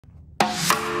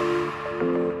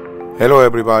Hello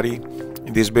everybody,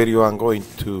 in this video I'm going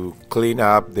to clean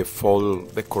up the fall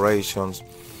decorations,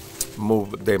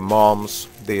 move the mums.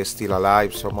 They're still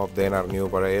alive, some of them are new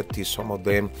varieties, some of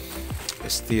them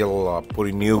still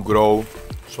putting new grow,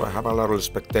 so I have a lot of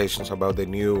expectations about the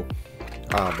new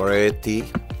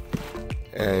variety.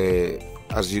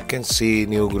 As you can see,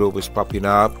 new group is popping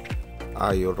up.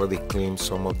 I already cleaned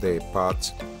some of the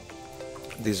pots.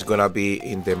 This is gonna be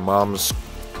in the mom's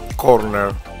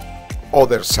corner,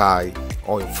 other side,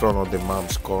 or in front of the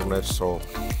mom's corner. So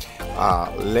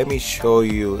let me show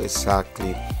you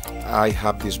exactly. I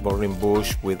have this burning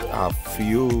bush with a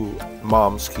few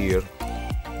mums here.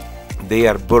 They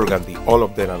are burgundy, all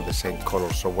of them are the same color.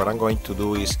 So what I'm going to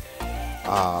do is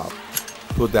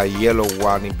put a yellow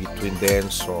one in between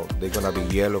them, so they're gonna be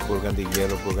yellow burgundy.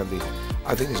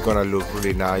 I think it's gonna look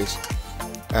really nice.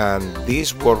 And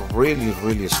these were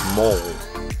really small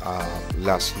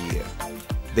last year.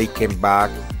 They came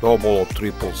back double or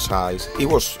triple size. It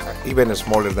was even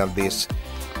smaller than this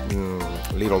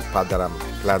little pot that I'm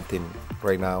planting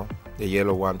right now, the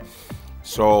yellow one.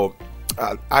 So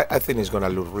I think it's gonna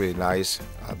look really nice,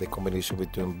 the combination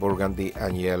between burgundy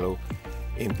and yellow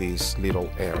in this little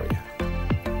area.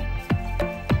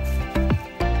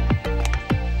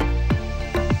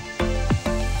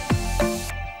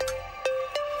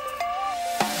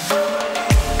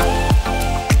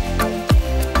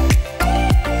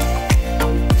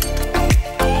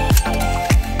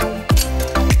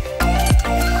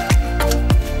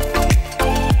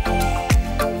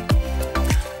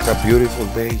 A beautiful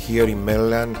day here in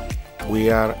Maryland. We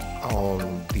are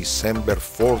on December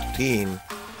 14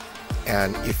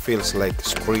 and it feels like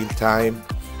springtime.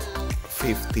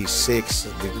 56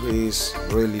 degrees,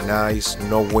 really nice,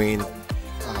 no wind,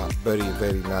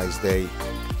 very nice day.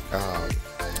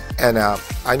 And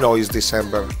I know it's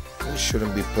December, we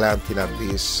shouldn't be planting at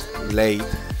this late,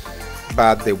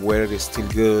 but the weather is still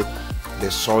good, the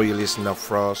soil is not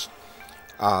frost,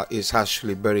 it's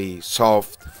actually very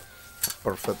soft.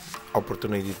 Perfect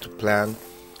opportunity to plant.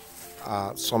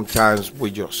 Sometimes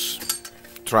we just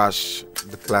trash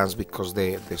the plants because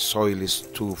the soil is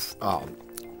too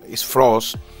it's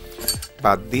frost,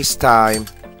 but this time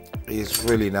is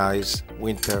really nice.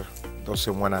 Winter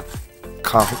doesn't want to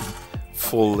come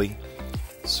fully,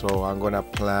 so I'm gonna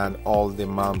plant all the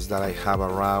mums that I have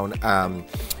around.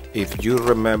 If you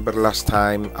remember last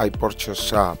time I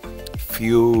purchased a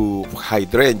few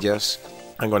hydrangeas,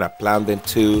 I'm gonna plant them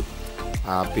too.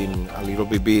 I've been a little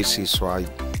bit busy, so I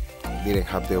didn't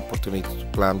have the opportunity to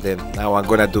plant them. Now I'm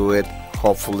gonna do it.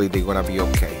 Hopefully they're gonna be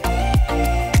okay.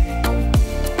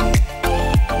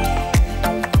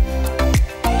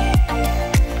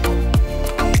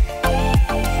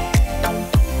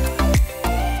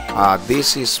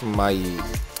 This is my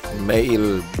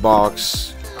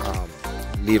mailbox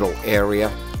little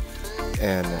area,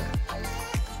 and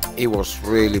it was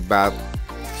really bad,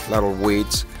 a lot of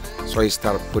weeds. So I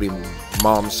started putting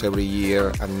mums every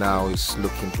year, and now it's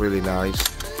looking really nice.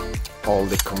 All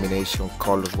the combination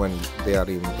colors, when they are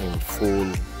in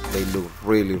full, they look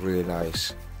really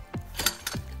nice.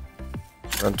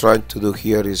 What I'm trying to do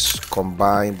here is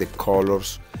combine the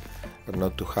colors and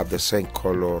not to have the same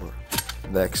color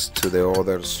next to the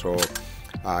others. So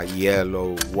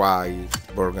yellow, white,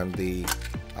 burgundy,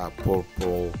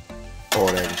 purple,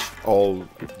 orange, all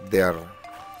there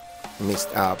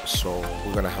mixed up, so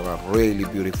we're gonna have a really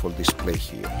beautiful display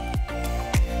here.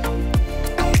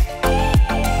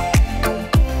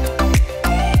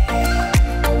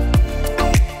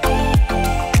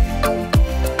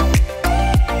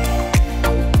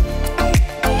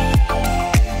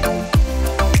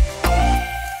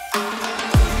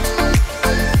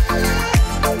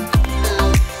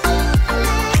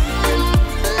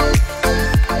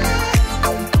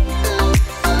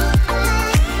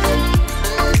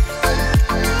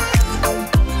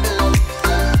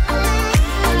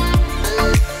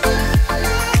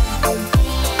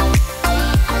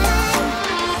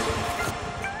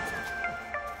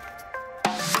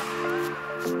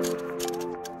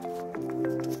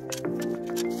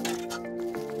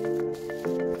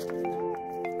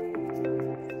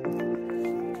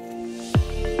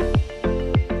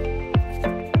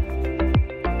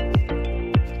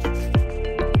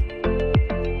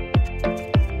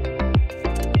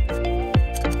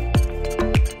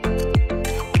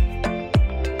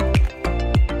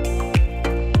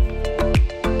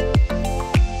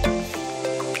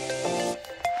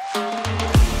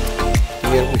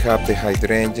 Here we have the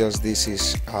hydrangeas. This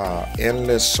is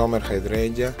endless summer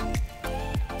hydrangea.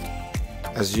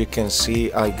 As you can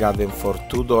see, I got them for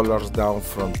 $2 down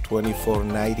from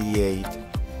 $24.98.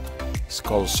 It's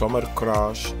called Summer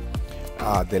Crush.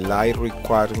 The light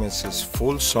requirements is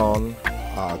full sun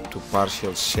to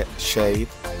partial shade,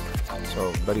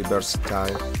 so very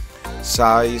versatile.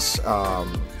 Size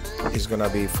is gonna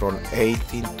be from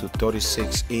 18 to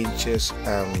 36 inches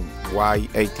and wide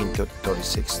 18 to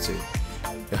 36 too.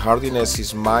 The hardiness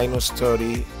is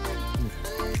 -30,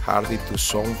 hardy to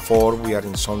zone 4. We are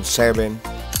in zone 7.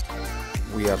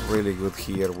 We are really good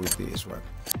here with this one.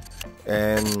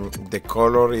 And the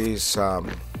color is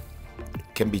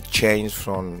can be changed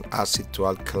from acid to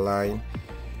alkaline,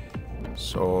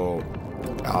 so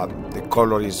the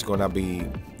color is gonna be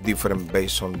different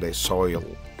based on the soil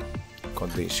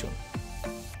condition.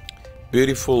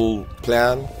 Beautiful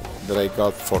plant that I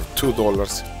got for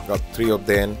 $2. Got 3 of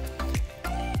them.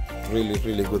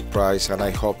 Really good price, and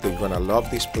I hope they're gonna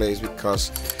love this place because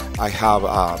I have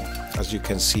as you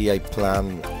can see, I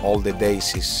plant all the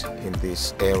daisies in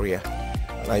this area,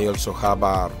 and I also have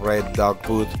a red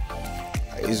dogwood.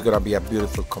 It's gonna be a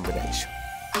beautiful combination.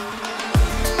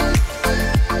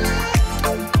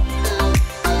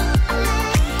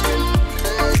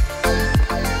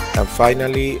 And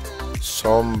finally,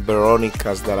 some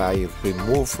Veronicas that I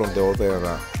removed from the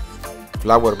other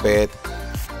flower bed.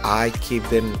 I keep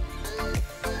them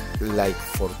like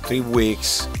for 3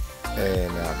 weeks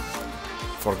and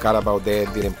forgot about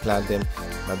them, didn't plant them,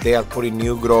 but they are putting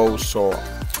new growth, so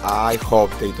I hope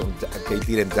they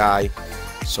didn't die.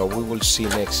 So we will see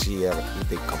next year if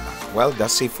they come back. Well,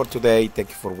 that's it for today. Thank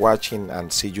you for watching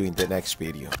and see you in the next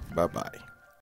video. Bye bye.